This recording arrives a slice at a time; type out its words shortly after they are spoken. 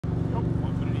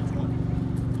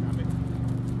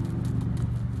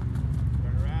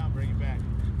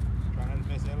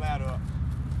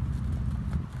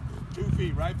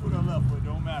feet, right foot or left foot,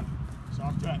 don't matter.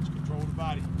 Soft touch, control the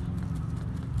body.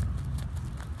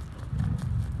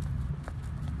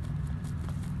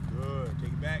 Good,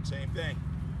 take it back, same thing.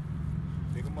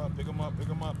 Pick them up, pick them up, pick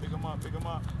them up, pick them up, pick them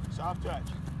up. Soft touch.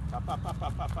 Pop, pop, pop,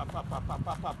 pop, pop, pop, pop, pop, pop,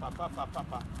 pop, pop, pop, pop, pop,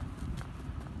 pop.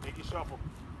 Make it shuffle.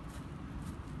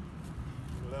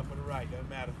 To the left or the right, doesn't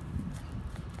matter.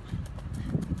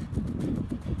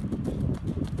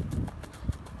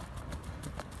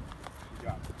 Good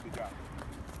job, good job.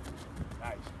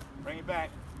 Nice. Bring it back.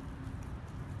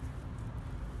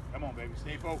 Come on, baby,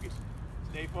 stay focused.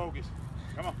 Stay focused.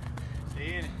 Come on,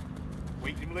 stay in it.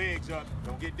 Wake them legs up.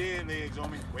 Don't get dead legs on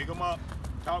me. Wake them up.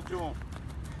 Talk to them.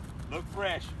 Look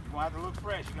fresh. You're going to have to look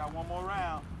fresh. You got one more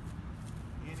round.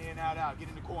 In, out, out. Get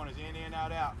in the corners. In,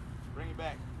 out, out. Bring it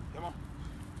back. Come on.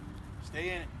 Stay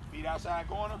in it. Feet outside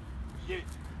corner. Get it.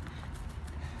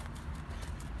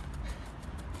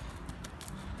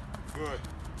 Good.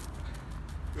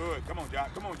 Good. Come on,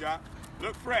 Jock. Come on, Jock.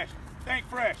 Look fresh. Think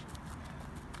fresh.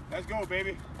 Let's go,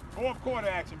 baby. Fourth quarter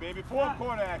action, baby. Fourth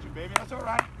quarter action, baby. That's all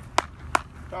right.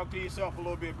 Talk to yourself a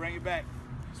little bit. Bring it back.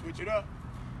 Switch it up.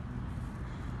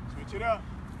 Switch it up.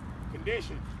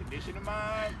 Condition. Condition the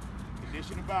mind.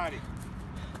 Condition the body.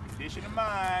 Condition the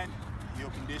mind. You'll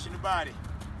condition the body.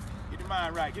 Get the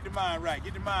mind right. Get the mind right.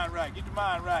 Get the mind right. Get the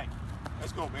mind right.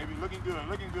 Let's go, baby. Looking good.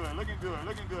 Looking good. Looking good.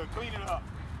 Looking good. Clean it up.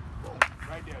 Boom.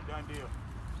 Right there. Done deal.